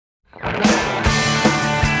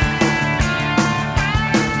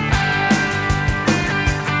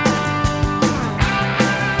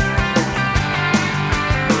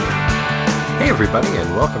everybody,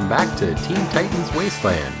 and welcome back to Teen Titans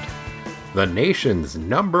Wasteland, the nation's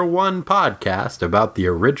 #1 podcast about the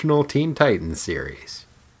original Teen Titans series.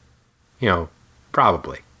 You know,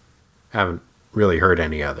 probably. Haven't really heard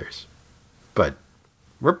any others. But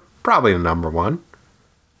we're probably the #1.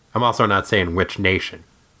 I'm also not saying which nation.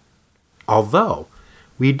 Although,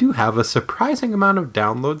 we do have a surprising amount of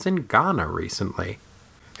downloads in Ghana recently.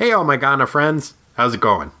 Hey, all my Ghana friends. How's it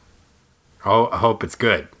going? Oh, I hope it's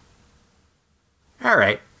good.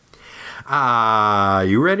 Alright.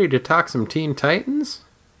 You ready to talk some Teen Titans?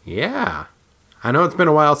 Yeah. I know it's been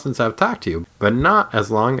a while since I've talked to you, but not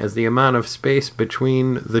as long as the amount of space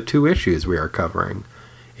between the two issues we are covering.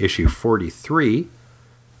 Issue 43,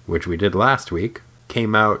 which we did last week,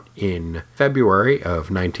 came out in February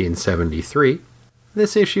of 1973.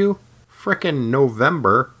 This issue, frickin'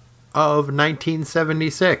 November of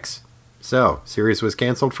 1976. So, series was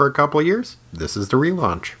canceled for a couple years. This is the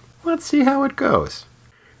relaunch. Let's see how it goes.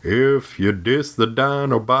 If you diss the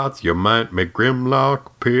Dinobots, you might make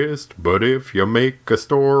Grimlock pissed. But if you make a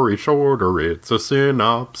story shorter, it's a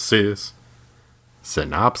synopsis.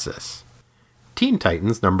 Synopsis. Teen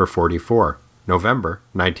Titans number 44, November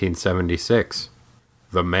 1976.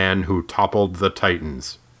 The Man Who Toppled the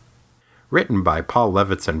Titans. Written by Paul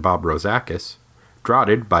Levitz and Bob Rozakis.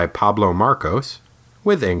 Drafted by Pablo Marcos.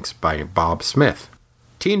 With inks by Bob Smith.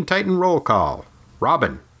 Teen Titan roll call.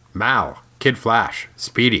 Robin, Mal, Kid Flash,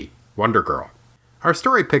 Speedy, Wonder Girl. Our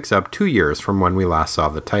story picks up 2 years from when we last saw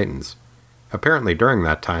the Titans. Apparently during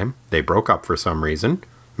that time, they broke up for some reason.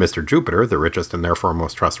 Mr. Jupiter, the richest and therefore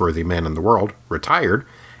most trustworthy man in the world, retired,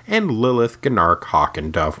 and Lilith, Gnark, Hawk,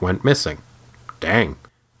 and Dove went missing. Dang.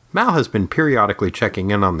 Mal has been periodically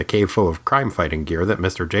checking in on the cave full of crime-fighting gear that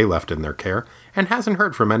Mr. J left in their care, and hasn't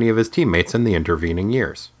heard from any of his teammates in the intervening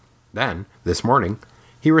years. Then, this morning,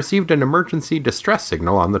 he received an emergency distress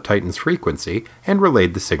signal on the Titan's frequency and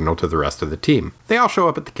relayed the signal to the rest of the team. They all show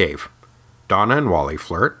up at the cave. Donna and Wally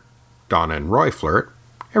flirt. Donna and Roy flirt.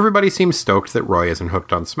 Everybody seems stoked that Roy isn't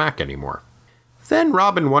hooked on smack anymore. Then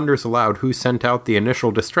Robin wonders aloud who sent out the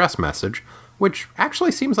initial distress message, which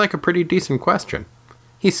actually seems like a pretty decent question.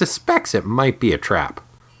 He suspects it might be a trap.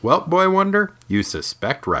 Well, Boy Wonder, you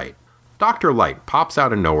suspect right. Dr. Light pops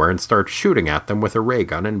out of nowhere and starts shooting at them with a ray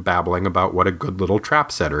gun and babbling about what a good little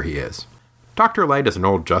trap setter he is. Dr. Light is an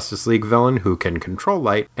old Justice League villain who can control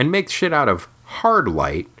light and makes shit out of hard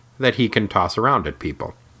light that he can toss around at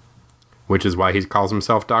people. Which is why he calls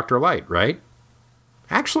himself Dr. Light, right?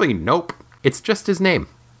 Actually, nope. It's just his name.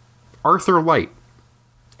 Arthur Light.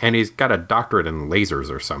 And he's got a doctorate in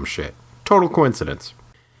lasers or some shit. Total coincidence.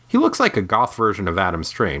 He looks like a goth version of Adam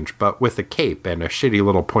Strange, but with a cape and a shitty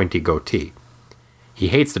little pointy goatee. He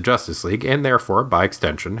hates the Justice League, and therefore, by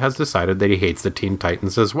extension, has decided that he hates the Teen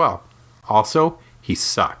Titans as well. Also, he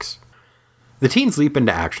sucks. The teens leap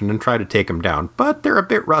into action and try to take him down, but they're a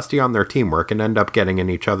bit rusty on their teamwork and end up getting in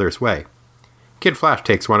each other's way. Kid Flash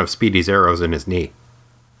takes one of Speedy's arrows in his knee.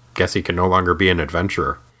 Guess he can no longer be an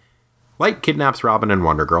adventurer. Light kidnaps Robin and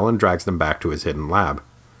Wonder Girl and drags them back to his hidden lab.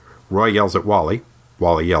 Roy yells at Wally.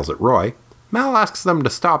 Wally yells at Roy. Mal asks them to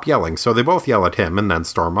stop yelling, so they both yell at him and then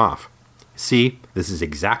storm off. See, this is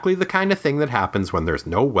exactly the kind of thing that happens when there's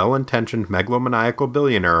no well-intentioned megalomaniacal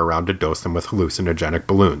billionaire around to dose them with hallucinogenic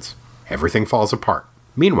balloons. Everything falls apart.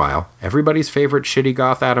 Meanwhile, everybody's favorite shitty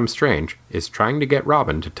goth Adam Strange is trying to get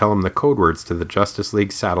Robin to tell him the code words to the Justice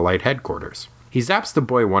League satellite headquarters. He zaps the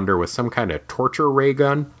Boy Wonder with some kind of torture ray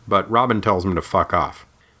gun, but Robin tells him to fuck off.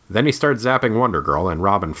 Then he starts zapping Wonder Girl, and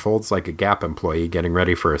Robin folds like a Gap employee getting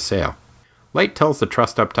ready for a sale. Light tells the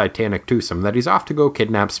trussed-up Titanic twosome that he's off to go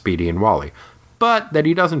kidnap Speedy and Wally, but that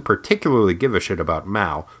he doesn't particularly give a shit about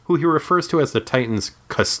Mal, who he refers to as the Titans'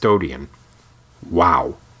 custodian.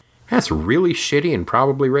 Wow. That's really shitty and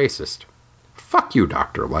probably racist. Fuck you,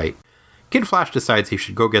 Dr. Light. Kid Flash decides he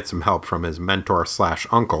should go get some help from his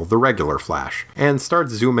mentor/uncle, the regular Flash, and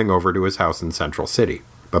starts zooming over to his house in Central City.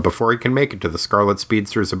 But before he can make it to the Scarlet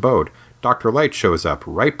Speedster's abode, Dr. Light shows up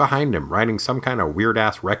right behind him, riding some kind of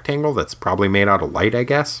weird-ass rectangle that's probably made out of light, I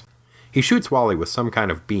guess. He shoots Wally with some kind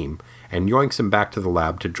of beam, and yoinks him back to the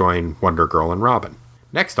lab to join Wonder Girl and Robin.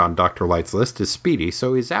 Next on Dr. Light's list is Speedy,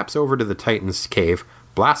 so he zaps over to the Titan's cave,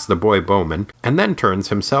 blasts the boy Bowman, and then turns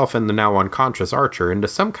himself and the now unconscious Archer into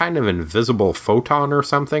some kind of invisible photon or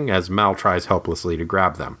something as Mal tries helplessly to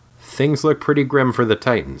grab them. Things look pretty grim for the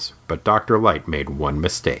Titans, but Dr. Light made one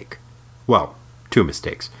mistake. Well, 2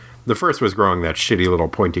 mistakes. The first was growing that shitty little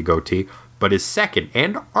pointy goatee, but his second,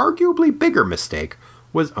 and arguably bigger mistake,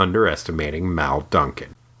 was underestimating Mal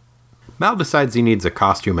Duncan. Mal decides he needs a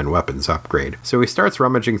costume and weapons upgrade, so he starts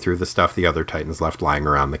rummaging through the stuff the other Titans left lying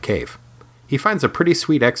around the cave. He finds a pretty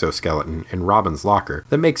sweet exoskeleton in Robin's locker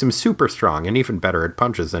that makes him super strong and even better at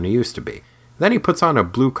punches than he used to be. Then he puts on a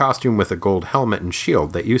blue costume with a gold helmet and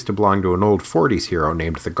shield that used to belong to an old 40s hero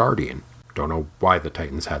named the Guardian. Don't know why the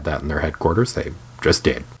Titans had that in their headquarters, they just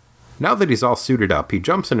did. Now that he's all suited up, he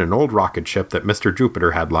jumps in an old rocket ship that Mr.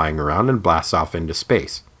 Jupiter had lying around and blasts off into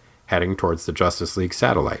space, heading towards the Justice League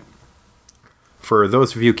satellite. For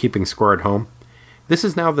those of you keeping score at home, this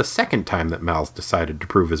is now the second time that Mal's decided to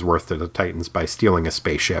prove his worth to the Titans by stealing a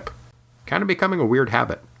spaceship. Kind of becoming a weird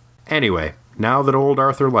habit. Anyway, now that old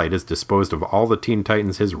Arthur Light has disposed of all the Teen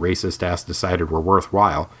Titans his racist ass decided were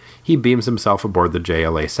worthwhile, he beams himself aboard the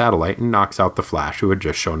JLA satellite and knocks out the Flash who had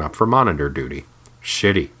just shown up for monitor duty.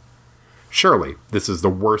 Shitty. Surely, this is the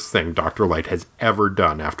worst thing Dr. Light has ever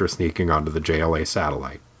done after sneaking onto the JLA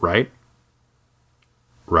satellite, right?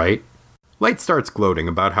 Right? Light starts gloating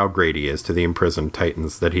about how great he is to the imprisoned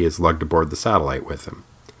Titans that he has lugged aboard the satellite with him.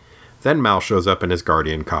 Then Mal shows up in his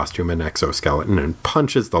Guardian costume and exoskeleton and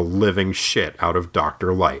punches the living shit out of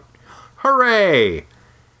Dr. Light. Hooray!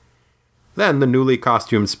 Then the newly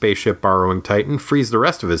costumed spaceship borrowing Titan frees the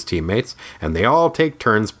rest of his teammates, and they all take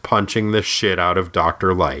turns punching the shit out of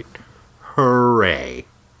Dr. Light. Hooray!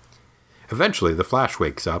 Eventually, the Flash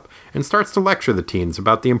wakes up and starts to lecture the teens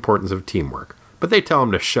about the importance of teamwork, but they tell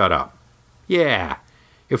him to shut up. Yeah,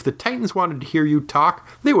 if the Titans wanted to hear you talk,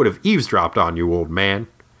 they would have eavesdropped on you, old man.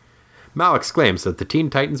 Mal exclaims that the Teen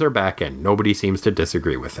Titans are back and nobody seems to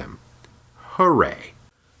disagree with him. Hooray.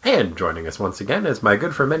 And joining us once again is my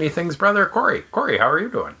good for many things brother, Corey. Corey, how are you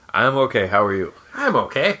doing? I'm okay, how are you? I'm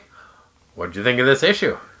okay. What'd you think of this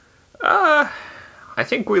issue? I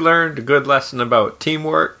think we learned a good lesson about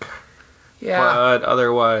teamwork. Yeah. But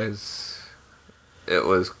otherwise,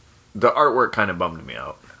 the artwork kind of bummed me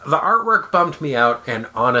out. The artwork bummed me out, and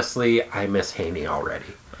honestly, I miss Haney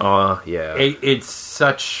already. Yeah. It's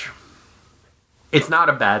not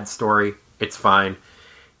a bad story. It's fine.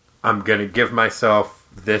 I'm going to give myself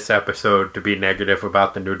this episode to be negative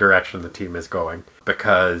about the new direction the team is going.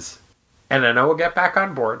 Because, and I know we'll get back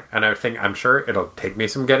on board, and I'm sure it'll take me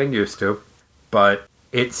some getting used to, but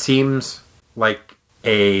it seems like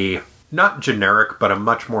a, not generic, but a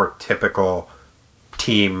much more typical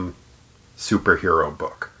team superhero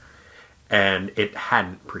book. And it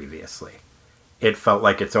hadn't previously. It felt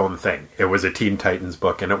like its own thing. It was a Teen Titans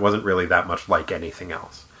book, and it wasn't really that much like anything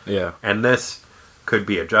else. Yeah. And this could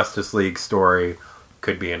be a Justice League story,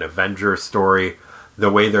 could be an Avengers story. The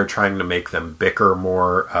way they're trying to make them bicker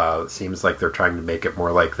more, seems like they're trying to make it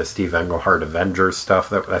more like the Steve Englehart Avengers stuff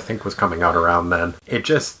that I think was coming out around then. It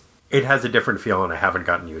has a different feel, and I haven't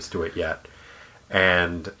gotten used to it yet.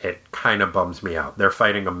 And it kind of bums me out. They're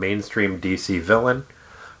fighting a mainstream DC villain,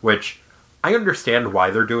 which I understand why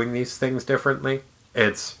they're doing these things differently.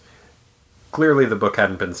 It's clearly the book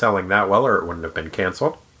hadn't been selling that well, or it wouldn't have been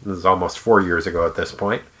canceled. This is almost 4 years ago at this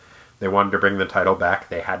point. They wanted to bring the title back.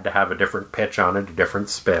 They had to have a different pitch on it, a different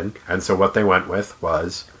spin. And so what they went with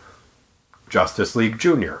was Justice League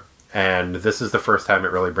Junior. And this is the first time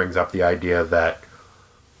it really brings up the idea that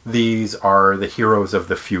these are the heroes of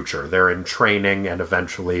the future. They're in training, and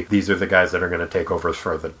eventually these are the guys that are going to take over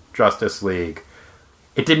for the Justice League.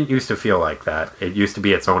 It didn't used to feel like that. It used to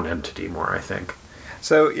be its own entity more, I think.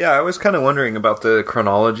 So, yeah, I was kind of wondering about the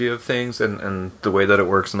chronology of things and the way that it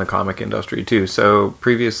works in the comic industry, too. So,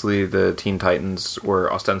 previously, the Teen Titans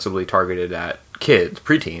were ostensibly targeted at kids,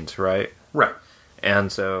 preteens, right? Right.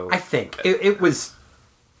 And so... I think. It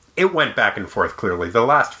went back and forth, clearly. The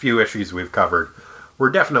last few issues we've covered were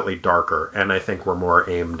definitely darker, and I think were more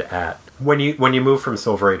aimed at... When you move from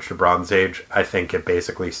Silver Age to Bronze Age, I think it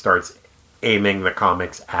basically starts aiming the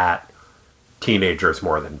comics at teenagers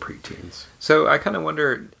more than preteens. So I kind of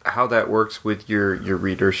wonder how that works with your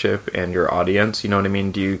readership and your audience. You know what I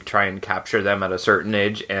mean? Do you try and capture them at a certain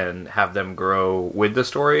age and have them grow with the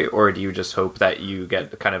story? Or do you just hope that you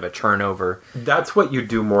get kind of a turnover? That's what you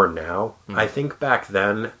do more now. Mm. I think back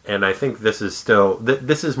then, and I think this is still...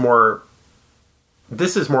 This is more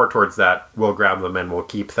towards that, we'll grab them and we'll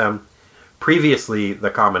keep them. Previously, the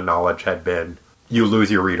common knowledge had been, you lose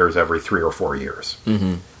your readers every 3 or 4 years.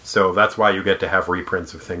 Mm-hmm. So that's why you get to have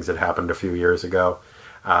reprints of things that happened a few years ago.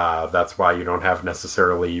 That's why you don't have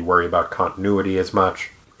necessarily worry about continuity as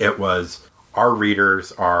much. It was, our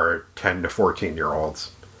readers are 10 to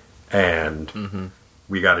 14-year-olds, and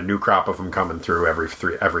we got a new crop of them coming through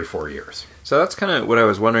every 4 years. So that's kind of what I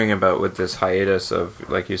was wondering about with this hiatus of,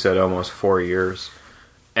 like you said, almost 4 years,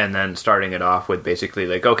 and then starting it off with basically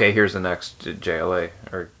like, okay, here's the next JLA,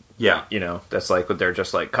 or yeah, you know, that's like what they're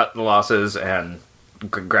just like cut the losses and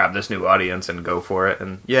grab this new audience and go for it.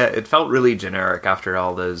 And yeah, it felt really generic after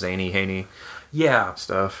all the zany Haney Yeah.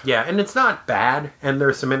 stuff. Yeah, and it's not bad, and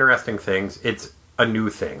there's some interesting things. It's a new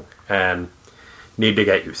thing, and need to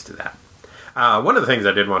get used to that. One of the things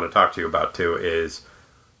I did want to talk to you about, too, is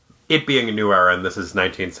it being a new era, and this is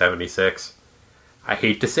 1976. I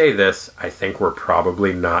hate to say this, I think we're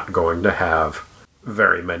probably not going to have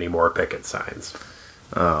very many more picket signs.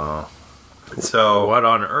 Oh. So What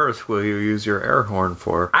on earth will you use your air horn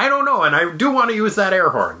for? I don't know, and I do want to use that air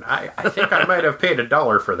horn. I think I might have paid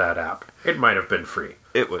 $1 for that app. It might have been free.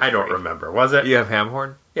 It was I don't free. remember. Was it? You have ham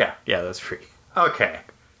horn? Yeah. Yeah, that's free. Okay.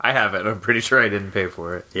 I have it. I'm pretty sure I didn't pay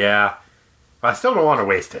for it. Yeah. I still don't want to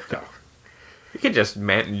waste it, though. You could just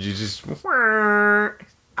manage. You just.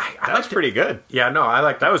 I That's like pretty good. Yeah, no, I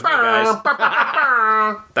like That was me, guys.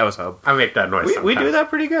 That was Hub. I make that noise We do sometimes. that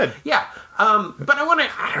pretty good. Yeah, but I want to,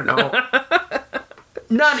 I don't know,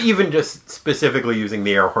 not even just specifically using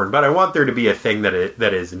the air horn, but I want there to be a thing that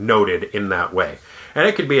is noted in that way. And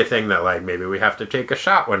it could be a thing that, like, maybe we have to take a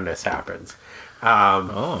shot when this happens.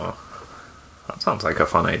 Oh, that sounds like a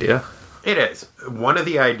fun idea. It is. One of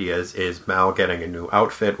the ideas is Mal getting a new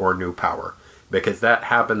outfit or new power, because that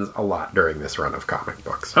happens a lot during this run of comic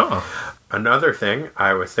books. Oh, Another thing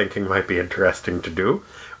I was thinking might be interesting to do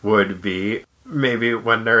would be maybe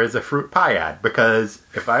when there is a fruit pie ad, because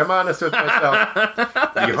if I'm honest with myself,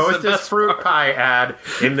 the Hostess fruit pie ad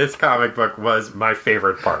in this comic book was my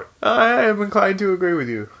favorite part. I am inclined to agree with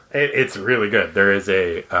you. It's really good. There is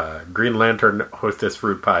a Green Lantern Hostess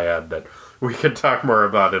fruit pie ad that we can talk more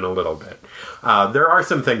about in a little bit. There are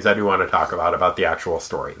some things I do want to talk about the actual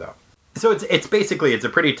story, though. So it's basically, it's a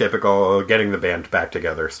pretty typical getting the band back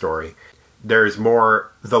together story. There's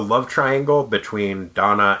more the love triangle between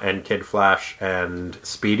Donna and Kid Flash and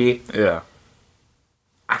Speedy. Yeah.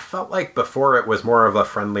 I felt like before it was more of a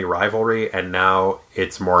friendly rivalry, and now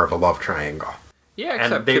it's more of a love triangle. Yeah, And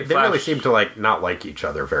except they Kid Flash. really seem to not like each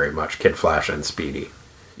other very much, Kid Flash and Speedy.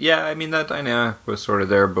 Yeah, I mean, that dynamic was sort of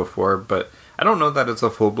there before, but I don't know that it's a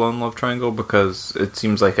full-blown love triangle, because it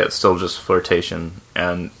seems like it's still just flirtation.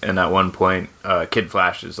 And at one point, Kid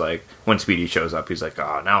Flash is like, when Speedy shows up, he's like,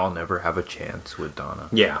 oh, now I'll never have a chance with Donna.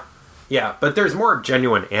 Yeah. Yeah, but there's more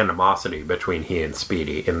genuine animosity between he and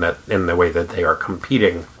Speedy in the way that they are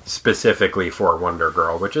competing specifically for Wonder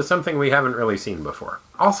Girl, which is something we haven't really seen before.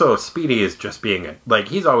 Also, Speedy is just being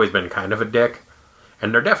he's always been kind of a dick,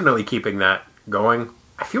 and they're definitely keeping that going.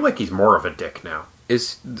 I feel like he's more of a dick now.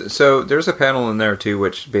 So there's a panel in there too,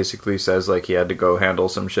 which basically says like he had to go handle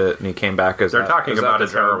some shit, and he came back as they're talking about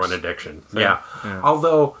his heroin addiction. Yeah.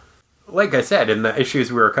 Although, like I said, in the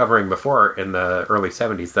issues we were covering before in the early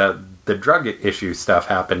 70s, the drug issue stuff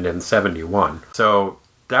happened in 71. So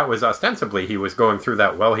that was ostensibly he was going through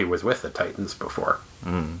that while he was with the Titans before.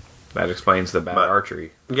 That explains the bad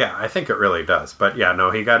archery. Yeah, I think it really does. But yeah,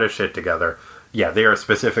 no, he got his shit together. Yeah, they are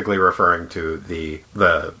specifically referring to the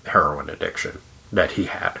heroin addiction that he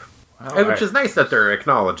had. Which is nice that they're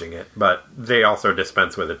acknowledging it, but they also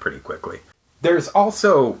dispense with it pretty quickly. There's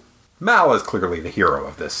also... Mal is clearly the hero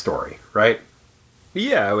of this story, right?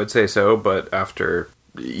 Yeah, I would say so, but after,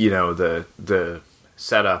 the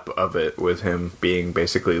setup of it with him being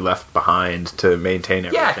basically left behind to maintain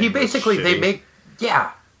everything. Yeah, he basically,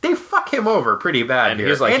 they fuck him over pretty bad And here.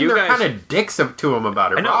 he's like, and you they're guys- kind of dicks to him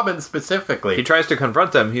about it. I know. Robin specifically. He tries to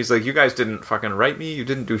confront them. He's like, you guys didn't fucking write me. You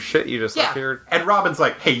didn't do shit. You just left here. And Robin's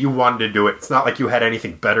like, hey, you wanted to do it. It's not like you had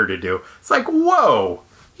anything better to do. It's like, whoa,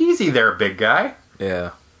 easy there, big guy.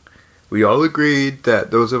 Yeah. We all agreed that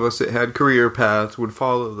those of us that had career paths would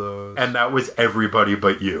follow those. And that was everybody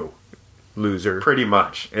but you. Loser. Pretty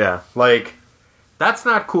much. Yeah. Like, that's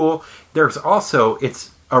not cool. There's also, it's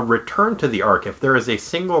a return to the arc. If there is a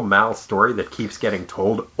single Mal story that keeps getting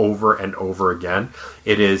told over and over again,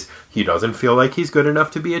 it is he doesn't feel like he's good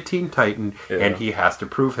enough to be a Teen Titan, and he has to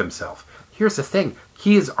prove himself. Here's the thing.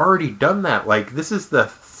 He has already done that. Like, this is the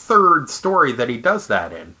third story that he does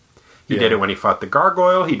that in. He did it when he fought the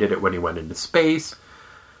Gargoyle. He did it when he went into space.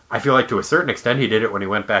 I feel like to a certain extent he did it when he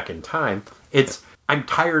went back in time. I'm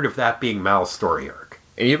tired of that being Mal's story arc.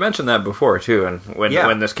 And you mentioned that before, too, and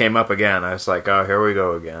when this came up again, I was like, oh, here we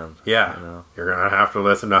go again. Yeah. You're going to have to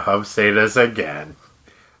listen to Hub say this again.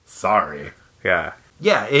 Sorry. Yeah.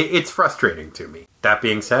 Yeah, it's frustrating to me. That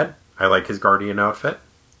being said, I like his Guardian outfit.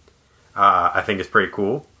 I think it's pretty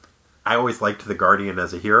cool. I always liked the Guardian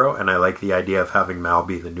as a hero, and I like the idea of having Mal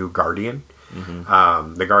be the new Guardian.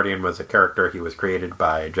 Mm-hmm. The Guardian was a character, he was created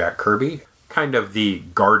by Jack Kirby. Kind of the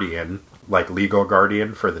Guardian, like legal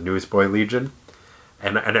Guardian for the Newsboy Legion.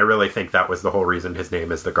 And I really think that was the whole reason his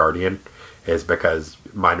name is the Guardian, is because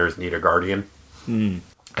miners need a Guardian. And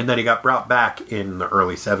then he got brought back in the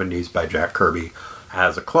early 70s by Jack Kirby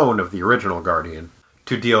as a clone of the original Guardian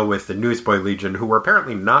to deal with the Newsboy Legion, who were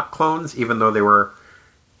apparently not clones, even though they were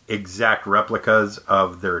exact replicas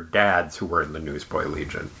of their dads who were in the Newsboy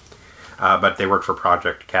Legion. But they worked for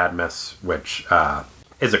Project Cadmus, which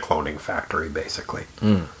is a cloning factory, basically.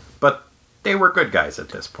 But they were good guys at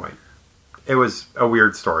this point. It was a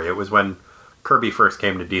weird story. It was when Kirby first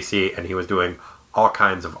came to DC, and he was doing all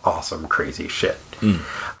kinds of awesome, crazy shit.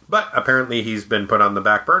 But apparently he's been put on the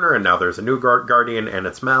back burner, and now there's a new Guardian, and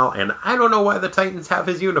it's Mal, and I don't know why the Titans have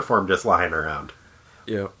his uniform just lying around.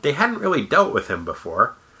 Yeah. They hadn't really dealt with him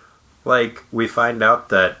before. Like, we find out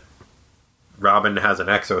that Robin has an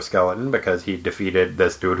exoskeleton because he defeated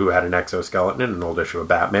this dude who had an exoskeleton in an old issue of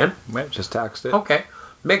Batman. Just taxed it. Okay.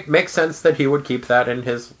 Makes sense that he would keep that in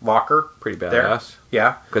his locker. Pretty badass. There.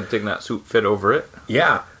 Yeah. Good thing that suit fit over it.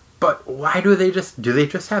 Yeah. But why do they just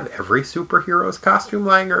have every superhero's costume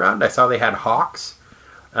lying around? I saw they had Hawk's.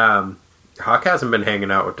 Hawk hasn't been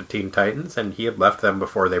hanging out with the Teen Titans, and he had left them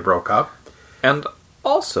before they broke up. And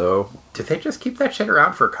also, did they just keep that shit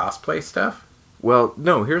around for cosplay stuff? Well,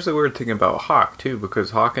 no, here's the weird thing about Hawk, too, because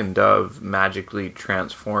Hawk and Dove magically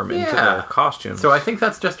transform into their costumes. So I think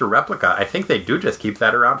that's just a replica. I think they do just keep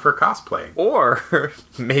that around for cosplaying. Or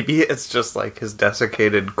maybe it's just like his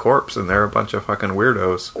desiccated corpse and they're a bunch of fucking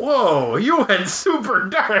weirdos. Whoa, you went super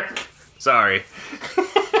dark. Sorry.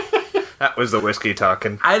 That was the whiskey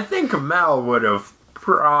talking. I think Mal would have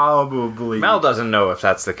probably... Mal doesn't know if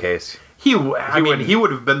that's the case. He would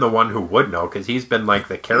have been the one who would know, because he's been like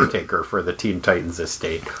the caretaker for the Teen Titans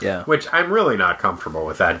estate. Yeah. Which I'm really not comfortable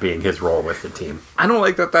with that being his role with the team. I don't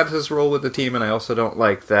like that that's his role with the team, and I also don't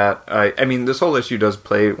like that... I mean, this whole issue does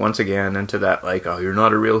play, once again, into that, like, oh, you're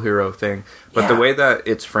not a real hero thing. But the way that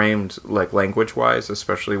it's framed, like, language-wise,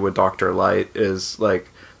 especially with Dr. Light, is, like...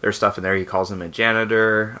 There's stuff in there. He calls him a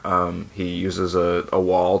janitor. He uses a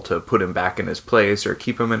wall to put him back in his place or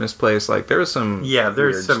keep him in his place. Like, there's some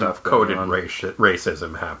there's some stuff coded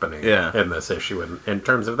racism happening in this issue in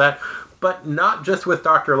terms of that. But not just with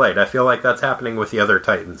Dr. Light. I feel like that's happening with the other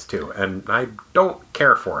Titans, too. And I don't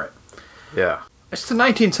care for it. Yeah. It's the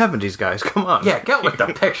 1970s, guys. Come on. Yeah, get with the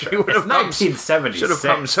picture. It's 1976. Should have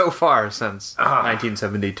come so far since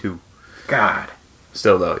 1972. God.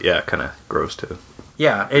 Still, though, yeah, kind of gross, too.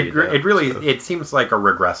 Yeah, it seems like a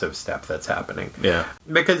regressive step that's happening. Yeah.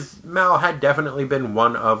 Because Mal had definitely been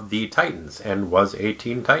one of the Titans and was a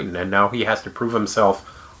Teen Titan, and now he has to prove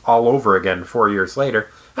himself all over again 4 years later.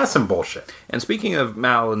 That's some bullshit. And speaking of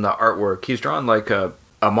Mal in the artwork, he's drawn like a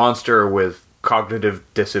monster with cognitive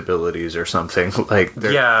disabilities or something.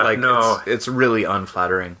 It's really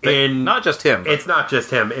unflattering. Not just him. It's not just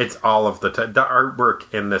him. It's all of the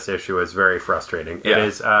artwork in this issue is very frustrating. Yeah. It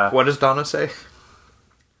is. What does Donna say?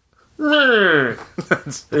 There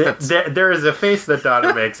is a face that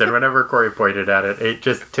Donna makes, and whenever Corey pointed at it, it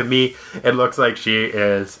just, to me, it looks like she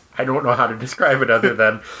is, I don't know how to describe it other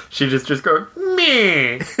than she just going,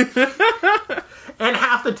 meh. And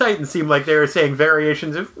half the Titans seem like they were saying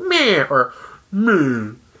variations of meh or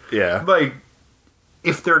meh. Yeah. Like,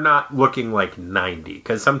 if they're not looking like 90,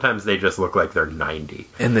 because sometimes they just look like they're 90.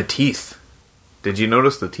 And the teeth. Did you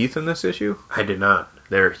notice the teeth in this issue? I did not.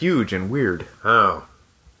 They're huge and weird. Oh.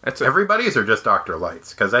 Everybody's or just Dr.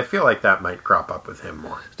 Light's? Because I feel like that might crop up with him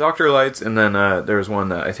more. Dr. Light's, and then there's one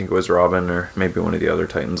that I think it was Robin, or maybe one of the other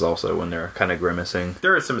Titans also, when they're kind of grimacing.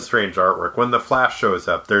 There is some strange artwork. When the Flash shows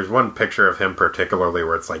up, there's one picture of him particularly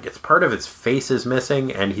where it's like, it's part of his face is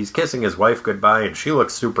missing, and he's kissing his wife goodbye, and she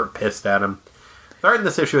looks super pissed at him. The art in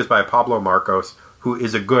this issue is by Pablo Marcos, who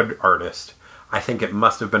is a good artist. I think it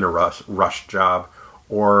must have been a rush job,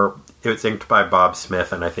 or it's inked by Bob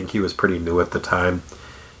Smith, and I think he was pretty new at the time.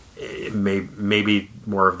 Maybe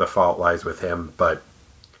more of the fault lies with him, but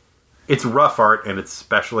it's rough art, and it's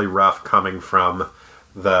especially rough coming from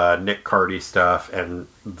the Nick Cardy stuff and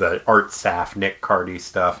the Art Saf Nick Cardy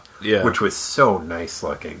stuff, which was so nice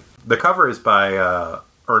looking. The cover is by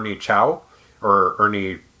Ernie Chow, or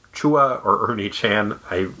Ernie Chua, or Ernie Chan.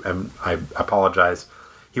 I apologize.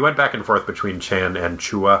 He went back and forth between Chan and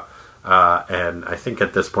Chua, and I think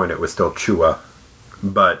at this point it was still Chua,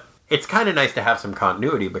 but it's kind of nice to have some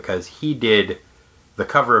continuity because he did the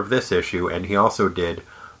cover of this issue, and he also did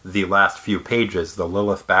the last few pages, the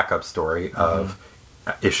Lilith backup story of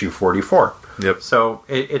issue 44. Yep. So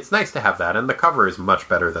it's nice to have that, and the cover is much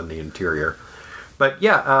better than the interior. But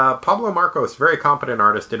yeah, Pablo Marcos, very competent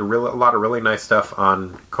artist, did a lot of really nice stuff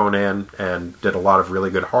on Conan, and did a lot of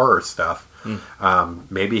really good horror stuff.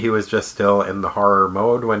 Maybe he was just still in the horror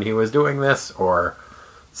mode when he was doing this, or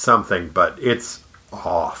something, but it's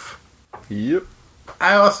off. Yep.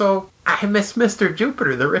 I miss Mr.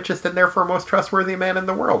 Jupiter, the richest and therefore most trustworthy man in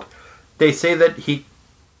the world. They say that he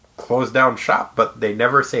close down shop, but they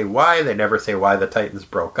never say why. They never say why the Titans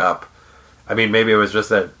broke up. I mean, maybe it was just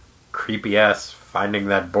that creepy-ass finding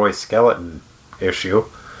that boy skeleton issue.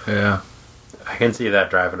 Yeah. I can see that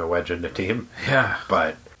driving a wedge in the team. Yeah.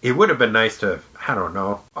 But it would have been nice to, I don't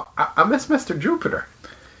know. I miss Mr. Jupiter.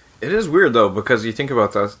 It is weird, though, because you think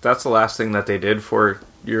about that. That's the last thing that they did 4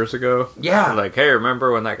 years ago. Yeah. Like, hey,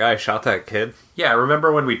 remember when that guy shot that kid? Yeah,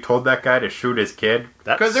 remember when we told that guy to shoot his kid?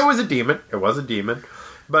 Because it was a demon. It was a demon.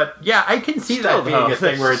 But, yeah, I can see that being a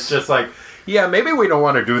thing where it's just like, yeah, maybe we don't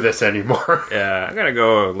want to do this anymore. Yeah, I'm going to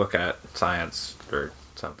go look at science or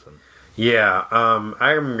something. Yeah,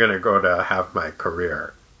 I'm going to go to have my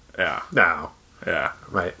career. Yeah. Now. Yeah.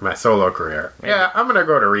 My solo career. Maybe. Yeah, I'm going to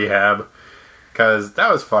go to rehab. Because that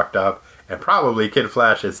was fucked up. And probably Kid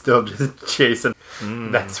Flash is still just chasing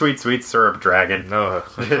that sweet, sweet syrup dragon. No.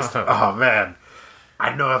 Just, oh, man.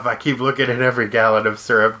 I know if I keep looking at every gallon of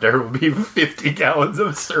syrup, there will be 50 gallons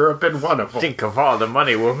of syrup in one of them. Think of all the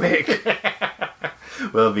money we'll make.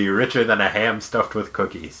 We'll be richer than a ham stuffed with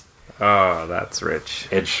cookies. Oh, that's rich.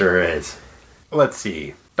 It sure is. Let's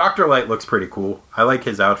see. Dr. Light looks pretty cool. I like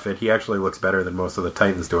his outfit. He actually looks better than most of the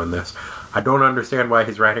Titans doing this. I don't understand why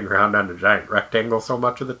he's riding around on a giant rectangle so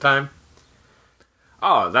much of the time.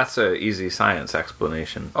 Oh, that's an easy science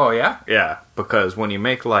explanation. Oh, yeah? Yeah, because when you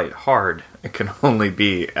make light hard, it can only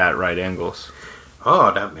be at right angles.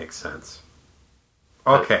 Oh, that makes sense.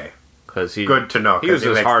 Okay. Because Good to know. He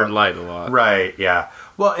uses hard light a lot. Right, yeah.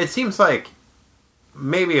 Well, it seems like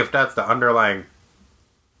maybe if that's the underlying...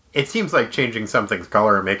 It seems like changing something's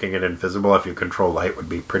color and making it invisible if you control light would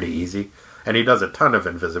be pretty easy. And he does a ton of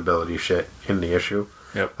invisibility shit in the issue.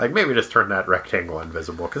 Yep. Like, maybe just turn that rectangle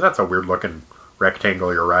invisible, because that's a weird-looking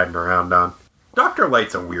rectangle you're riding around on. Dr.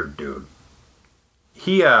 Light's a weird dude.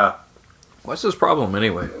 He, What's his problem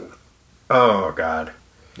anyway? Oh, God.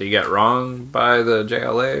 Did he get wrong by the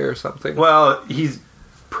JLA or something? Well, he's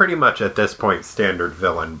pretty much at this point standard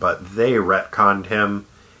villain, but they retconned him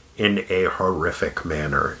in a horrific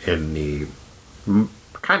manner in the...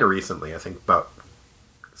 kind of recently, I think about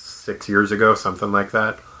 6 years ago, something like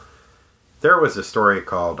that. There was a story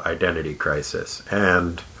called Identity Crisis,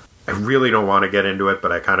 and I really don't want to get into it,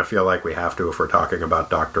 but I kind of feel like we have to if we're talking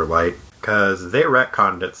about Dr. Light, because they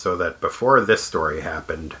retconned it so that before this story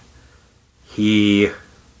happened, he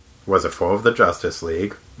was a foe of the Justice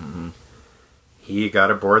League. Mm-hmm. He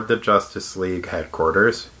got aboard the Justice League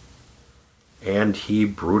headquarters, and he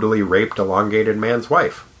brutally raped Elongated Man's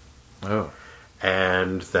wife. Oh.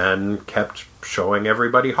 And then kept showing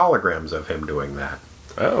everybody holograms of him doing that.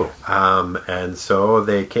 Oh. And so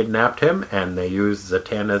they kidnapped him, and they used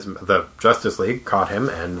Zatanna's... The Justice League caught him,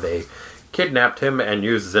 and they kidnapped him and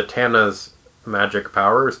used Zatanna's magic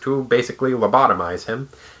powers to basically lobotomize him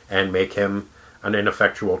and make him an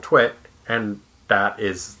ineffectual twit, and that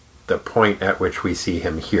is the point at which we see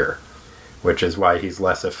him here, which is why he's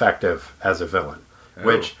less effective as a villain. Oh.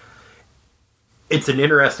 Which, it's an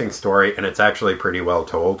interesting story, and it's actually pretty well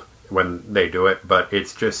told when they do it, but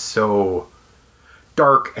it's just so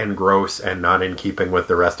dark and gross and not in keeping with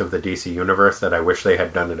the rest of the DC universe that I wish they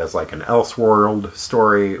had done it as like an Elseworld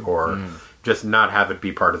story, or just not have it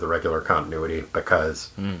be part of the regular continuity,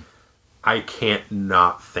 because I can't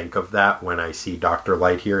not think of that when I see Dr.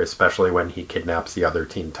 Light here, especially when he kidnaps the other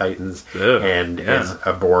Teen Titans and is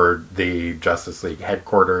aboard the Justice League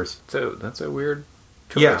headquarters. So that's a weird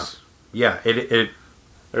choice. Yeah, it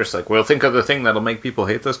They're just like, well, think of the thing that'll make people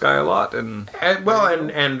hate this guy a lot, and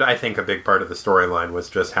I think a big part of the storyline was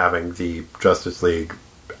just having the Justice League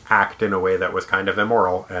act in a way that was kind of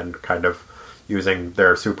immoral and kind of using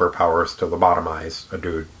their superpowers to lobotomize a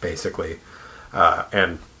dude, basically,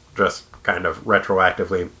 and just kind of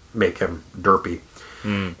retroactively make him derpy.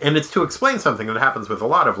 And it's to explain something that happens with a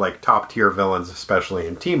lot of like top tier villains, especially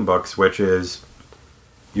in team books, which is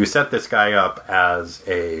you set this guy up as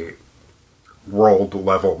a world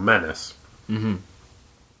level menace, and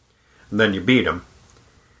then you beat him,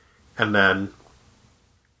 and then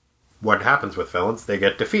what happens with villains? They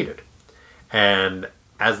get defeated, and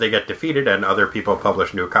as they get defeated and other people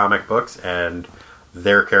publish new comic books and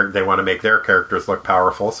they want to make their characters look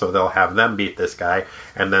powerful, so they'll have them beat this guy,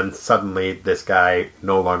 and then suddenly this guy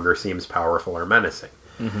no longer seems powerful or menacing.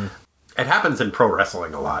 It happens in pro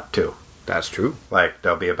wrestling a lot too. that's true. Like,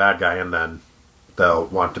 there'll be a bad guy, and then they'll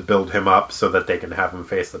want to build him up so that they can have him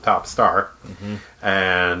face the top star.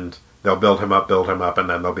 And they'll build him up, and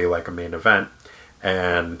then there'll be like a main event.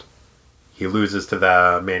 And he loses to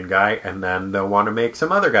the main guy, and then they'll want to make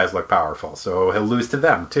some other guys look powerful. So he'll lose to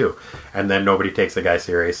them, too. And then nobody takes the guy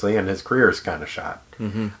seriously, and his career's kind of shot.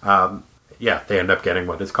 Yeah, they end up getting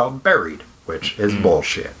what is called buried, which is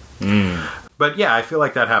bullshit. But yeah, I feel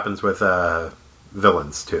like that happens with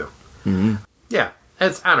villains too. Yeah,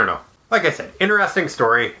 I don't know. Like I said, interesting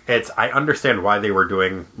story. I understand why they were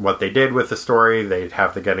doing what they did with the story. They'd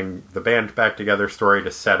have the getting the band back together story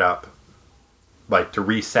to set up, like, to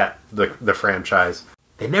reset the franchise.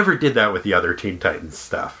 They never did that with the other Teen Titans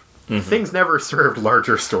stuff. Things never served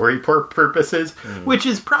larger story purposes, which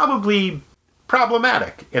is probably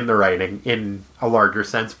problematic in the writing in a larger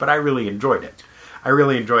sense, but I really enjoyed it. I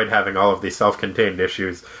really enjoyed having all of these self-contained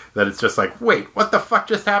issues that it's just like, wait, what the fuck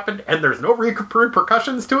just happened? And there's no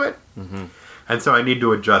repercussions to it? And so I need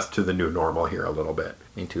to adjust to the new normal here a little bit.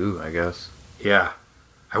 Me too, I guess. Yeah.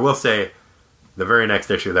 I will say, the very next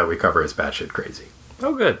issue that we cover is batshit crazy.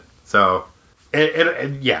 Oh, good. So,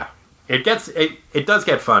 yeah. It does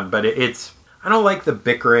get fun, but it's... I don't like the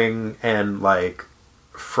bickering and, like,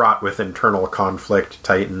 fraught with internal conflict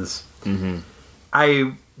Titans.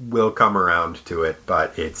 I will come around to it,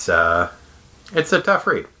 but it's a tough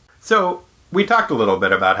read. So, we talked a little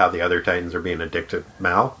bit about how the other Titans are being addicted to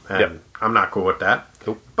Mal, and I'm not cool with that.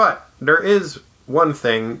 Nope. But there is one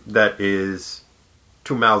thing that is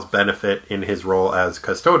to Mal's benefit in his role as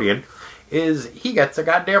custodian, is he gets a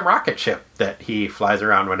goddamn rocket ship that he flies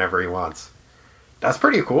around whenever he wants. That's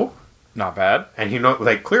pretty cool. Not bad.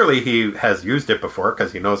 And clearly he has used it before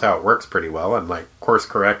because he knows how it works pretty well and, like, course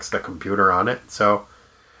corrects the computer on it. So,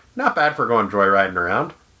 not bad for going joyriding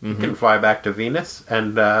around. He can fly back to Venus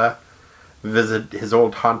and visit his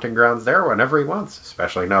old haunting grounds there whenever he wants,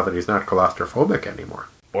 especially now that he's not claustrophobic anymore.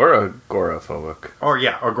 Or agoraphobic. Or,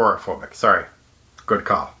 yeah, agoraphobic. Sorry. Good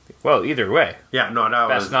call. Well, either way. Yeah, no, that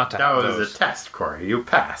Best was, not to that have was those. a test, Corey. You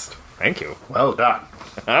passed. Thank you. Well done.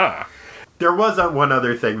 Ah. There was one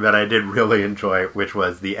other thing that I did really enjoy, which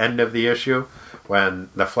was the end of the issue, when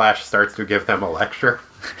the Flash starts to give them a lecture.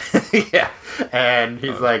 Yeah. And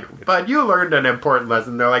he's like, but you learned an important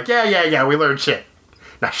lesson. They're like, yeah, we learned shit.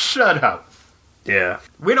 Now shut up. Yeah.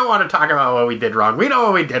 We don't want to talk about what we did wrong. We know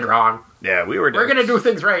what we did wrong. Yeah, we're going to do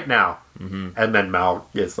things right now. And then Mal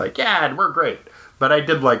is like, yeah, and we're great. But I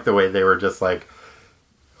did like the way they were just like,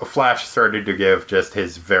 Flash started to give just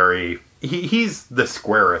his very... He's the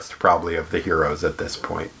squarest, probably, of the heroes at this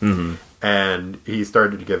point. And he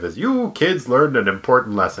started to give his, you kids learned an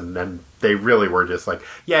important lesson. And they really were just like,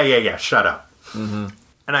 yeah, shut up. And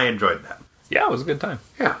I enjoyed that. Yeah, it was a good time.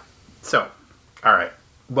 Yeah. So, all right.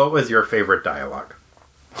 What was your favorite dialogue?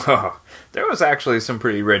 There was actually some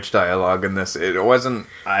pretty rich dialogue in this. It wasn't...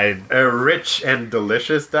 A rich and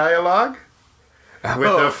delicious dialogue?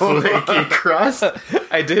 With a flaky crust?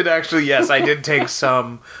 I did actually, yes, I did take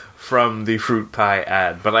some from the fruit pie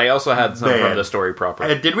ad, but I also had some from the story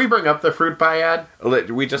proper. Did we bring up the fruit pie ad?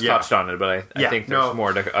 We just touched on it, but I think there's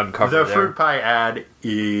more to uncover The there. fruit pie ad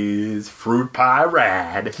is fruit pie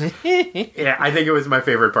rad. Yeah, I think it was my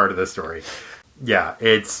favorite part of the story. Yeah,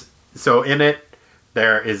 so in it,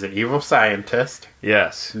 there is an evil scientist.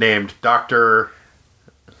 Yes. Named Dr.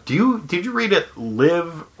 Did you read it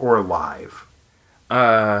live or live?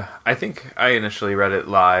 I think I initially read it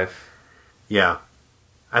live. Yeah.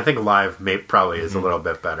 I think live probably is a little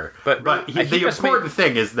bit better. But the important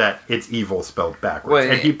thing is that it's evil spelled backwards,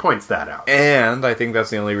 and he points that out. And I think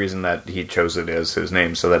that's the only reason that he chose it as his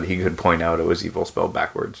name, so that he could point out it was evil spelled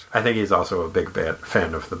backwards. I think he's also a big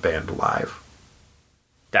fan of the band Live.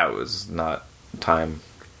 That was not time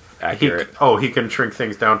accurate. He can shrink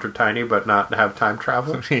things down to tiny, but not have time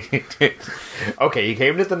travel? Okay, he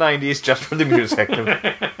came to the 90s just for the music.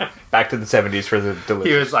 Back to the 70s for the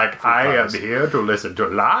delicious. He was like, I am here to listen to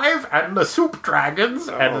Live and the Soup Dragons,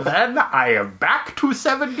 and then I am back to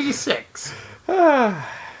 76.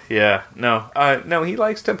 Yeah, no, he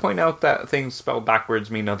likes to point out that things spelled backwards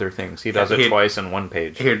mean other things. He does it twice in one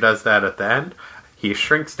page. He does that at the end. He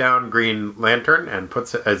shrinks down Green Lantern and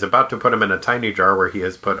is about to put him in a tiny jar where he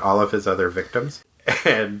has put all of his other victims.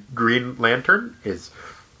 And Green Lantern is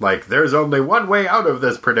like, there's only one way out of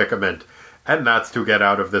this predicament, and that's to get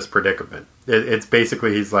out of this predicament. It's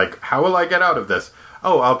basically, he's like, how will I get out of this?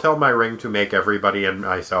 Oh, I'll tell my ring to make everybody and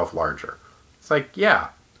myself larger. It's like, yeah,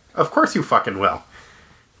 of course you fucking will.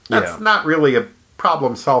 That's not really a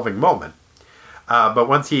problem-solving moment. But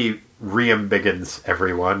once he re-embiggens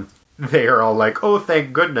everyone, they are all like, oh,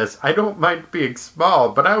 thank goodness, I don't mind being small,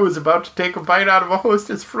 but I was about to take a bite out of a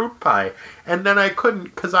Hostess fruit pie, and then I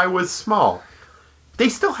couldn't because I was small. They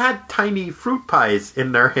still had tiny fruit pies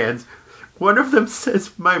in their hands. One of them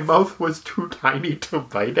says my mouth was too tiny to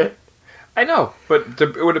bite it. I know, but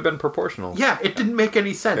it would have been proportional. Yeah, it didn't make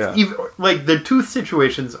any sense. Yeah. Even, like, the two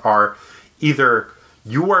situations are either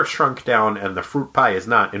you are shrunk down and the fruit pie is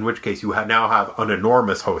not, in which case you now have an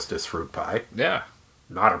enormous Hostess fruit pie. Yeah.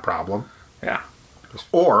 Not a problem. Yeah.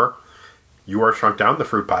 Or you are shrunk down, the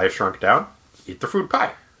fruit pie is shrunk down, eat the fruit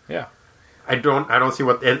pie. Yeah. I don't see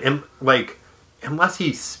what, and like, unless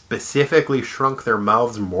he specifically shrunk their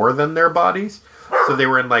mouths more than their bodies, so they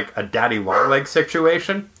were in like a daddy longlegs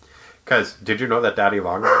situation. Because did you know that daddy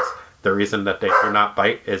longlegs, the reason that they do not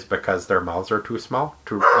bite is because their mouths are too small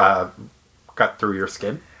to cut through your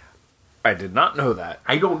skin? I did not know that.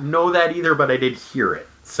 I don't know that either, but I did hear it.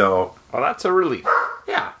 So, Well, that's a relief.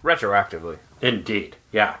 yeah, Retroactively. indeed.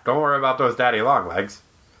 Yeah, don't worry about those daddy longlegs.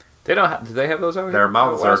 They don't have... Do they have those over here? Their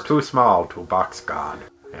mouths Out are west? too small to box God.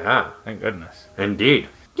 Yeah, Thank goodness. indeed.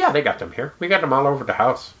 Yeah, they got them here. We got them all over the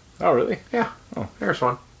house. Oh, really? Yeah. Oh. There's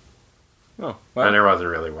one. Oh, And there wasn't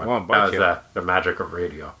really one. Won't That bite was you. the magic of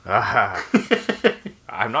radio. Ah.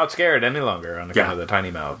 I'm not scared any longer on account Yeah. of the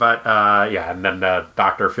tiny mouth. But, yeah, and then the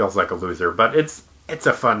doctor feels like a loser. But it's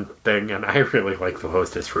a fun thing, and I really like the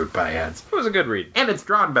Hostess fruit pie ads. It was a good read. And it's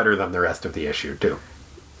drawn better than the rest of the issue, too.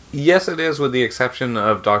 Yes, it is, with the exception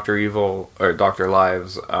of Dr. Evil, or Dr.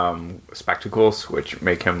 Live's spectacles, which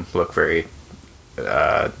make him look very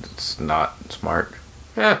it's not smart.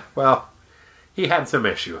 Well, he had some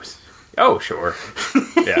issues. Oh, sure.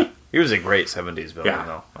 Yeah. He was a great 70s villain, Yeah.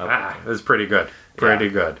 though. It was pretty good. Pretty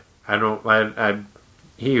good.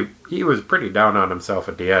 He was pretty down on himself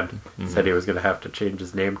at the end. Mm-hmm. Said he was going to have to change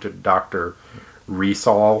his name to Dr.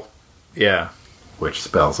 Resol, Yeah. which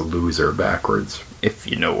spells loser backwards. If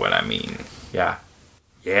you know what I mean. Yeah.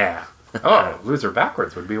 Yeah. Oh, loser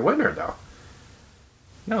backwards would be winner, though.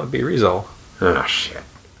 No, it'd be Rizal. Oh, shit.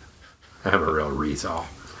 I'm a real Resol.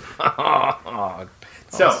 Oh,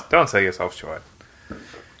 So, don't sell yourself short.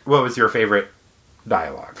 what was your favorite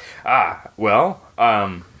dialogue? Well,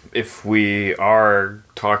 if we are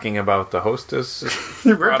talking about the hostess,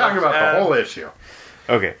 We're talking about the whole issue.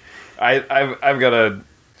 okay, I've got a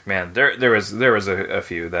man. There was a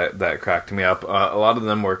few that cracked me up. A lot of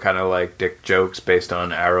them were kind of like dick jokes based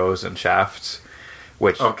on arrows and shafts,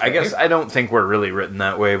 which Okay. I guess I don't think were really written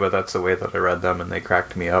that way, but that's the way that I read them, and they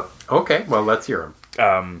cracked me up. Okay, well, let's hear him.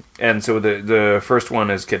 And so the first one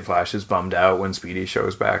is Kid Flash is bummed out when Speedy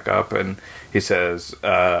shows back up, and he says,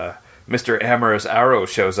 Mr. Amorous Arrow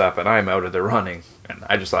shows up, and I'm out of the running. And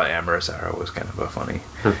I just thought Amorous Arrow was kind of a funny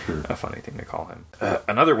thing to call him.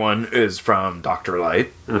 Another one is from Dr.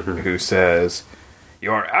 Light, who says,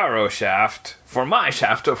 your arrow shaft for my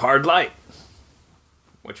shaft of hard light.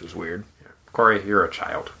 Which was weird. Corey, you're a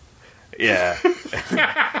child. Yeah.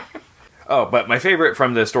 Oh, but my favorite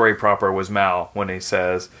from the story proper was Mal when he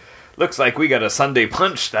says, looks like we got a Sunday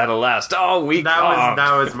punch that'll last all week long.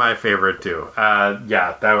 That was my favorite too.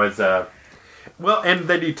 Yeah, that was well, and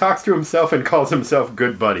then he talks to himself and calls himself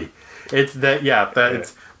Good Buddy. It's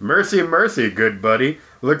it's mercy, mercy, good buddy.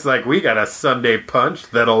 Looks like we got a Sunday punch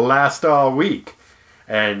that'll last all week.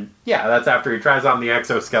 And yeah, that's after he tries on the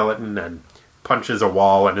exoskeleton and punches a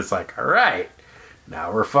wall, and it's like, all right,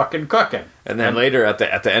 now we're fucking cooking. And then later at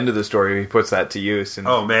the end of the story, he puts that to use. And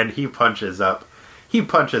Oh man, he punches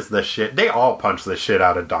the shit. They all punch the shit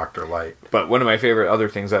out of Dr. Light. But one of my favorite other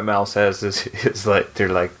things that Mal says is like, they're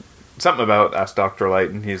like, something about Ask Dr. Light,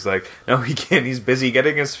 and he's like, no, he can't. He's busy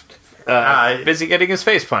getting his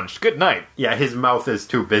face punched. Good night. Yeah, his mouth is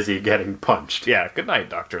too busy getting punched. Yeah, good night,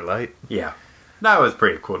 Dr. Light. Yeah. That was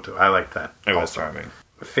pretty cool too. I like that. It was also. charming.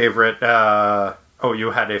 Favorite,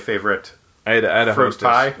 you had a favorite I had a Fruit hostess,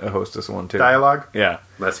 pie? a hostess one too. dialogue? Yeah.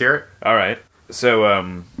 Let's hear it. All right.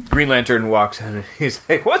 So, Green Lantern walks in and he's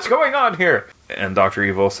like, what's going on here? And Dr.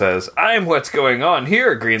 Evil says, I'm what's going on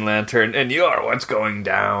here, Green Lantern, and you're what's going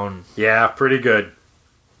down. Yeah, pretty good.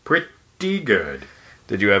 Pretty good.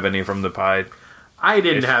 Did you have any from the pie? I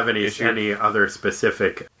didn't have issue? any other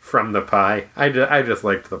specific from the pie. I just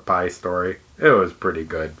liked the pie story. It was pretty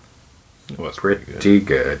good. It was Pretty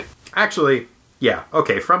good. Actually, yeah,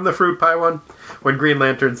 okay, from the fruit pie one, when Green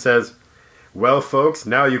Lantern says, well, folks,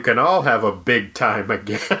 now you can all have a big time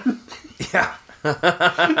again. Yeah.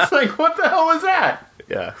 It's like, what the hell was that?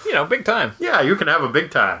 Yeah. You know, big time. Yeah, you can have a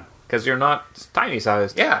big time. Because you're not tiny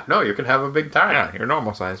sized. Yeah, no, you can have a big time. Yeah, you're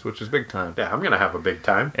normal sized, which is big time. Yeah, I'm going to have a big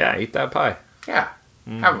time. Yeah, eat that pie. Yeah,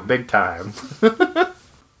 have a big time.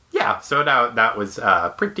 Yeah, so that was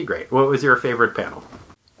pretty great. What was your favorite panel?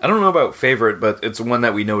 I don't know about favorite, but it's one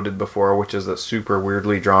that we noted before, which is that super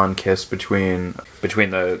weirdly drawn kiss between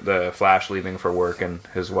the Flash leaving for work and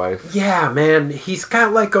his wife. Yeah, man, he's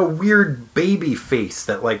got like a weird baby face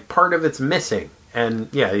that like part of it's missing. And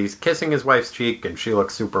yeah, he's kissing his wife's cheek and she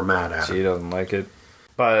looks super mad at him. She doesn't like it.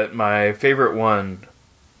 But my favorite one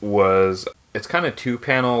was, it's kind of two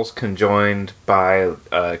panels conjoined by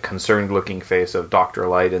a concerned looking face of Dr.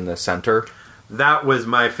 Light in the center. That was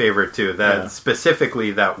my favorite too. That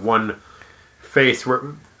specifically that one face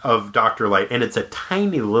of Dr. Light, and it's a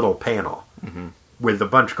tiny little panel with a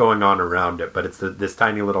bunch going on around it, but it's this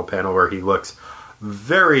tiny little panel where he looks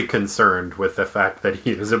very concerned with the fact that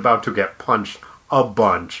he is about to get punched a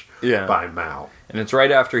bunch by Mal. And it's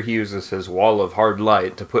right after he uses his wall of hard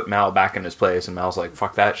light to put Mal back in his place, and Mal's like,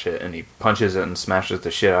 fuck that shit, and he punches it and smashes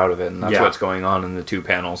the shit out of it, and that's what's going on in the two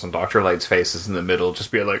panels, and Dr. Light's face is in the middle,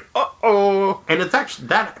 just being like, uh-oh! And it's actually,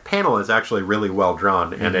 that panel is actually really well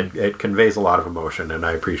drawn, and it conveys a lot of emotion, and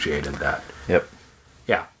I appreciated that. Yep.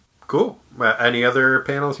 Yeah. Cool. Any other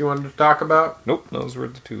panels you wanted to talk about? Nope, those were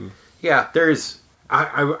the two. Yeah, there's...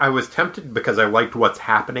 I was tempted because I liked what's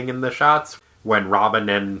happening in the shots when Robin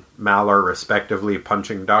and Mal are respectively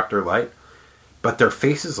punching Dr. Light, but their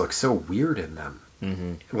faces look so weird in them.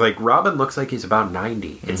 Mm-hmm. Like, Robin looks like he's about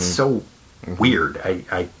 90. It's so weird.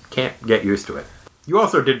 I can't get used to it. You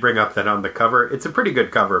also did bring up that on the cover, it's a pretty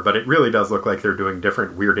good cover, but it really does look like they're doing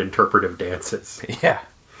different weird interpretive dances. Yeah.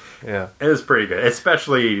 Yeah. It was pretty good,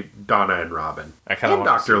 especially Donna and Robin. I kind of and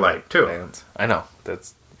Dr. Light, too. Dance. I know.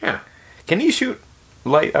 That's... Yeah. Can he shoot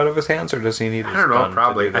light out of his hands, or does he need his gun? I don't know,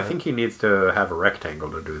 probably. To do that? I think he needs to have a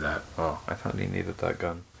rectangle to do that. Oh, I thought he needed that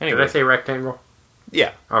gun. Anyway. Did I say rectangle?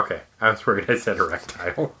 Yeah. Okay. I was worried I said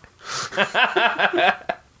erectile.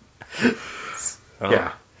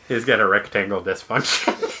 Yeah. He's got a rectangle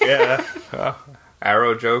dysfunction. Yeah. Well,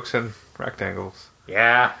 arrow jokes and rectangles.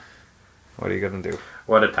 Yeah. What are you going to do?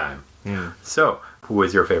 What a time. So, who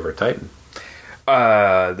was your favorite Titan?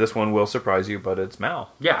 This one will surprise you, but it's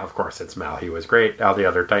Mal. Yeah, of course it's Mal. He was great. All the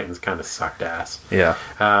other Titans kind of sucked ass. Yeah.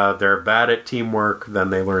 They're bad at teamwork, then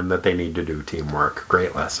they learn that they need to do teamwork.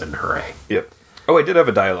 Great lesson, hooray. Yep. Oh, I did have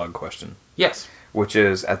a dialogue question. Yes. Which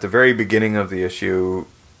is, at the very beginning of the issue,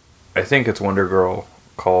 I think it's Wonder Girl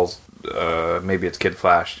calls, maybe it's Kid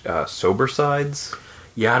Flash, sober sides.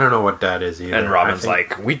 Yeah, I don't know what that is either. And Robin's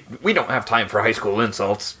like, we don't have time for high school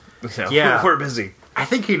insults. You know, yeah. We're busy. I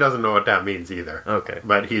think he doesn't know what that means either. Okay.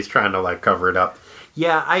 But he's trying to, like, cover it up.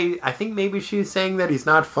 Yeah, I think maybe she's saying that he's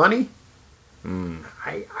not funny.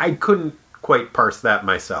 I couldn't quite parse that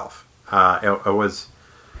myself. It was...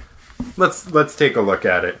 Let's take a look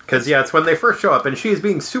at it. Because, yeah, it's when they first show up, and she's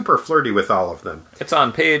being super flirty with all of them. It's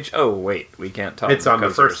on page... Oh, wait, we can't tell. It's on the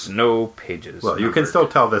first... no pages. Well, you can still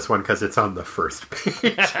tell this one because it's on the first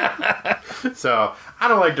page. So, I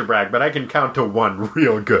don't like to brag, but I can count to one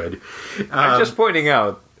real good. I'm just pointing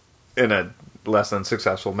out, in a less than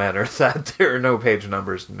successful manner, that there are no page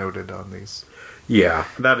numbers noted on these. Yeah,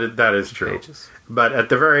 that is true. Pages. But at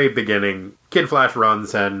the very beginning, Kid Flash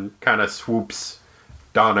runs and kind of swoops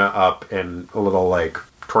Donna up in a little, like,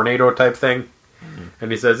 tornado type thing. Mm-hmm.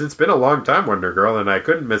 And he says, "It's been a long time, Wonder Girl, and I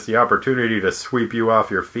couldn't miss the opportunity to sweep you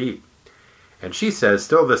off your feet." And she says,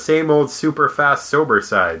 "Still the same old super fast sober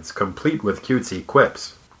sides, complete with cutesy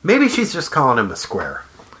quips." Maybe she's just calling him a square.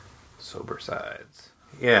 Sober sides.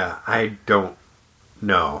 Yeah, I don't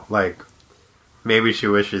know. Like, maybe she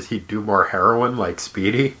wishes he'd do more heroin like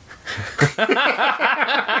Speedy.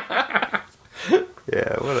 Yeah,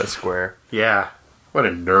 what a square. Yeah. What a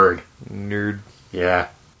nerd. Nerd. Yeah.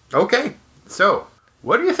 Okay. So,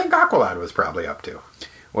 what do you think Aqualad was probably up to?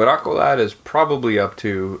 What Aqualad is probably up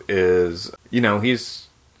to is, you know, he's...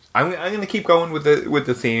 I'm going to keep going with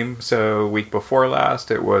the theme. So, week before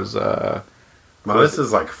last, it was... well, this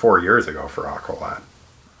is like 4 years ago for Aqualad.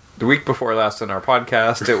 The week before last in our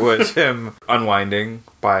podcast, it was him unwinding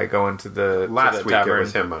by going to the last to the week tavern. It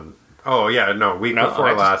was him on... Oh, yeah, no,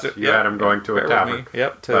 before last, you had him going to a tavern.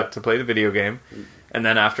 Yep, to play the video game. And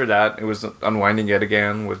then after that, it was unwinding yet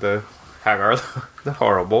again with the Hagar the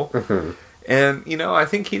Horrible. Mm-hmm. And, you know, I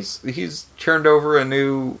think he's turned over a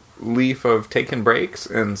new leaf of taking breaks,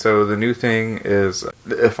 and so the new thing is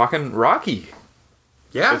fucking Rocky.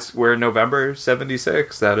 Yeah. We're November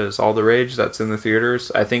 76. That is all the rage that's in the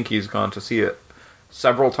theaters. I think he's gone to see it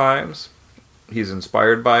several times. He's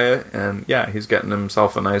inspired by it, and yeah, he's getting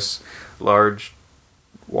himself a nice, large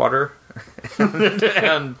water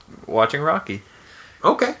and watching Rocky.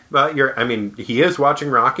 Okay, but he is watching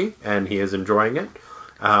Rocky, and he is enjoying it.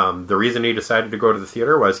 The reason he decided to go to the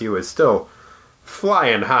theater was he was still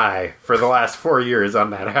flying high for the last 4 years on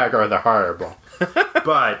that Hagar the Horrible.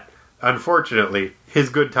 But, unfortunately, his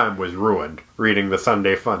good time was ruined reading the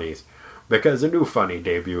Sunday Funnies, because a new funny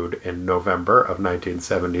debuted in November of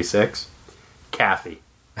 1976, Kathy.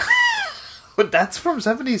 But that's from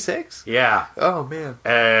 76? Yeah. Oh, man.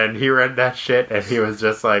 And he read that shit, and he was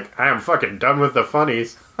just like, I am fucking done with the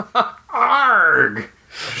funnies. Arg!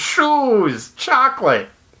 Shoes! Chocolate!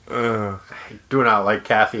 I do not like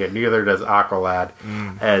Kathy, and neither does Aqualad.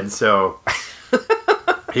 And so,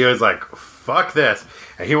 he was like, fuck this.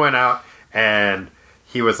 And he went out, and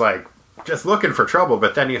he was like just looking for trouble,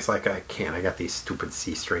 but then he's like, I can't. I got these stupid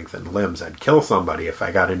sea-strengthened limbs. I'd kill somebody if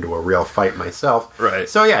I got into a real fight myself. Right.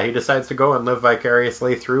 So, yeah, he decides to go and live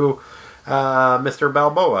vicariously through Mr.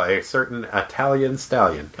 Balboa, a certain Italian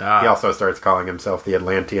stallion. He also starts calling himself the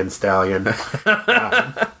Atlantean Stallion.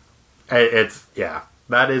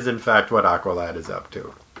 That is, in fact, what Aqualad is up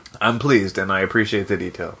to. I'm pleased, and I appreciate the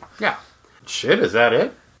detail. Yeah. Shit, is that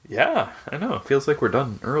it? Yeah, I know. It feels like we're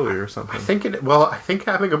done early or something. I think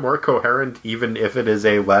having a more coherent, even if it is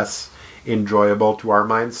a less enjoyable to our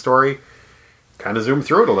minds story, kind of zoom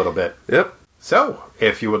through it a little bit. Yep. So,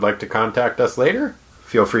 if you would like to contact us later,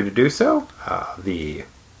 feel free to do so. The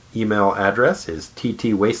email address is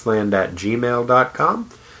ttwasteland@gmail.com.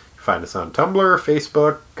 Find us on Tumblr,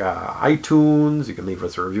 Facebook, iTunes. You can leave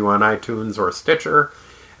us a review on iTunes or Stitcher.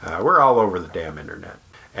 We're all over the damn internet.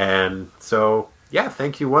 And so, yeah,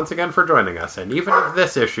 thank you once again for joining us. And even if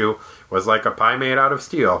this issue was like a pie made out of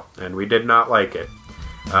steel, and we did not like it.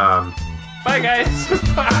 Bye, guys.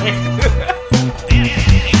 Bye.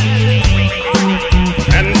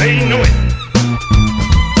 And they know it.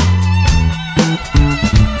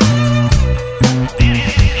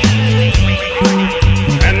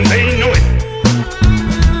 And they know it.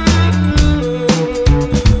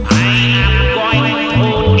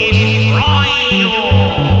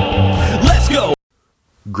 Let's go!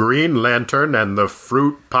 Green Lantern and the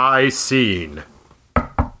Fruit Pie Scene.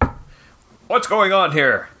 What's going on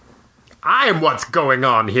here? I'm what's going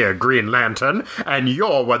on here, Green Lantern, and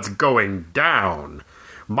you're what's going down.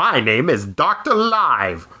 My name is Dr.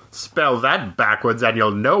 Live. Spell that backwards and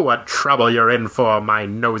you'll know what trouble you're in for, my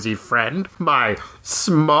nosy friend. My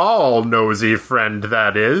small nosy friend,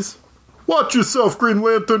 that is. Watch yourself, Green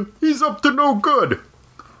Lantern. He's up to no good.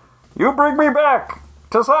 You bring me back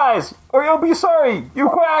to size, or you'll be sorry, you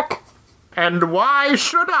quack! And why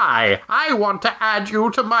should I? I want to add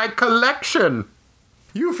you to my collection.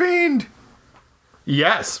 You fiend!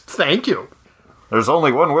 Yes, thank you. There's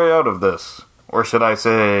only one way out of this. Or should I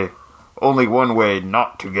say, only one way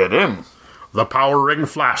not to get in. The power ring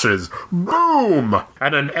flashes. Boom!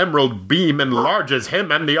 And an emerald beam enlarges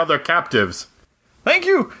him and the other captives. Thank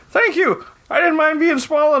you! Thank you! I didn't mind being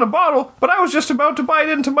small in a bottle, but I was just about to bite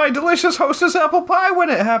into my delicious Hostess apple pie when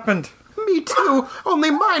it happened. Me too,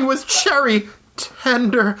 only mine was cherry.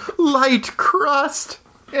 Tender, light crust.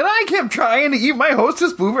 And I kept trying to eat my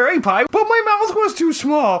Hostess blueberry pie, but my mouth was too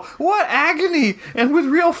small. What agony! And with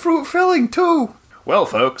real fruit filling, too. Well,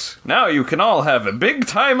 folks, now you can all have a big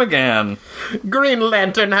time again. Green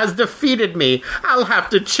Lantern has defeated me. I'll have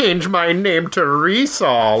to change my name to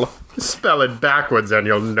Resol. Spell it backwards and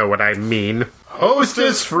you'll know what I mean.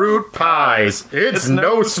 Hostess Fruit Pies. It's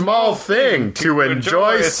no small thing to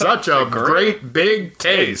enjoy such a great big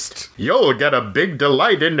taste. You'll get a big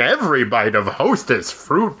delight in every bite of Hostess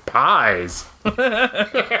Fruit Pies.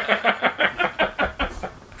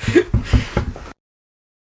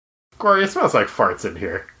 Corey, it smells like farts in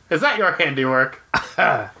here. Is that your handiwork?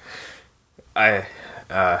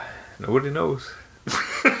 Nobody knows.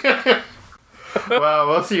 Well,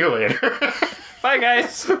 we'll see you later. Bye,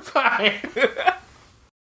 guys. Bye.